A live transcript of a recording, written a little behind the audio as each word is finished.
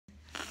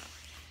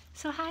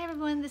So hi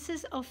everyone, this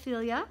is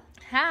Ophelia.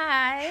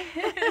 Hi.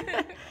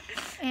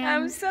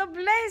 I'm so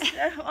blessed.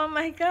 Oh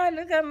my God,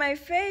 look at my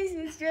face.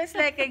 It's just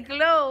like a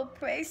glow.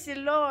 Praise the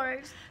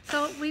Lord.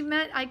 So we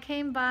met, I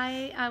came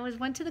by,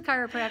 went to the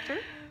chiropractor,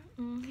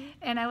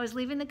 and I was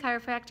leaving the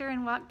chiropractor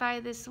and walked by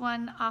this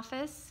one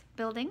office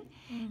building,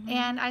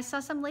 and I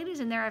saw some ladies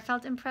in there. I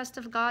felt impressed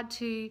of God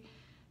to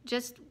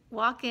just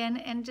walk in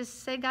and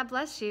just say, God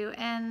bless you.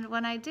 And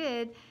when I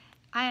did,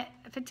 I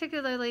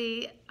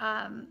particularly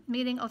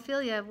meeting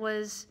Ophelia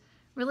was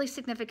really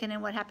significant in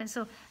what happened.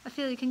 So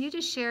Ophelia, can you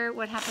just share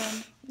what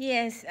happened?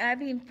 Yes, I've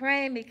been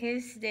praying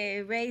because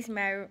they raised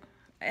my,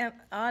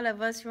 all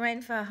of us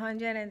rent for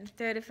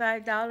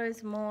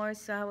 $135 more,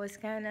 so I was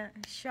kind of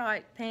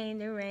short paying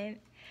the rent.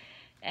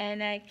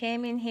 And I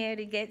came in here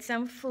to get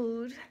some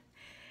food,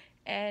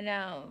 and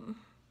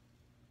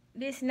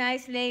this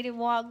nice lady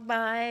walked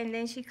by, and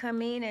then she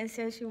come in and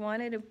said she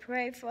wanted to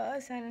pray for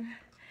us, and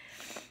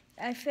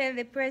I felt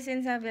the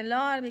presence of the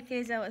Lord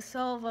because I was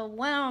so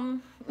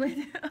overwhelmed with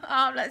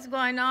all that's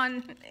going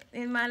on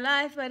in my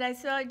life, but I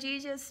saw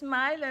Jesus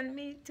smile on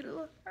me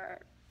through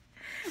her.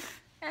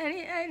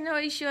 And I know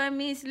He's showing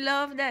me His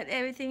love, that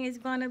everything is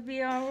going to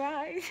be all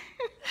right.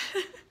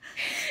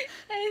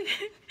 And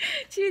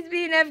she's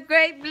been of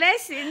great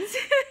blessings.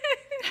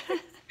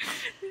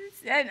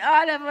 And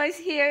all of us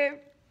here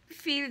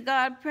feel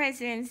God's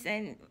presence,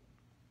 and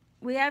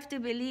we have to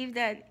believe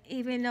that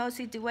even though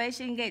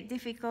situations get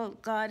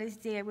difficult, God is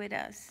there with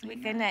us. Amen.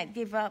 We cannot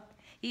give up.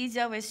 He's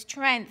our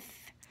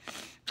strength.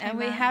 And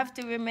we have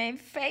to remain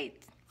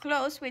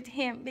close with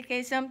Him,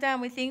 because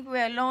sometimes we think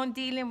we're alone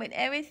dealing with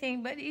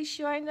everything, but He's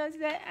showing us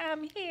that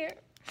I'm here.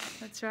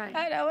 That's right.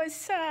 At our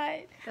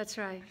side. That's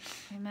right.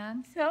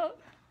 Amen. So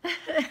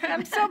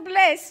I'm so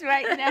blessed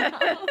right now.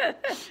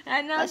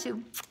 And bless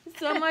you.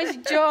 So much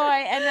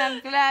joy, and I'm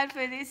glad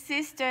for this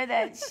sister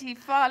that she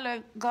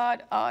followed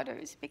God's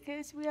orders,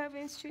 because we have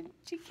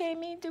she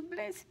came in to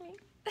bless me.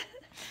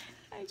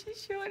 I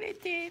just surely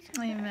did.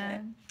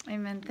 Amen.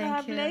 Amen. Thank you.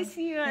 God bless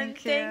you, and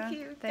thank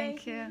you.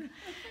 Thank you.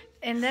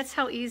 And that's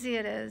how easy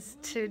it is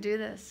to do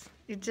this.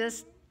 You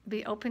just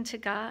be open to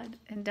God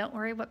and don't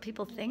worry what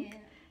people think,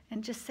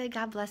 and just say,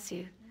 God bless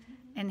you.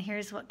 And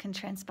here's what can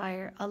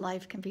transpire. A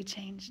life can be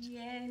changed.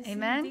 Yes,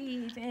 Amen?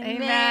 Indeed.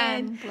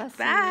 Amen. Bless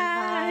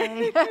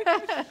Bye. you.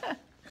 Bye.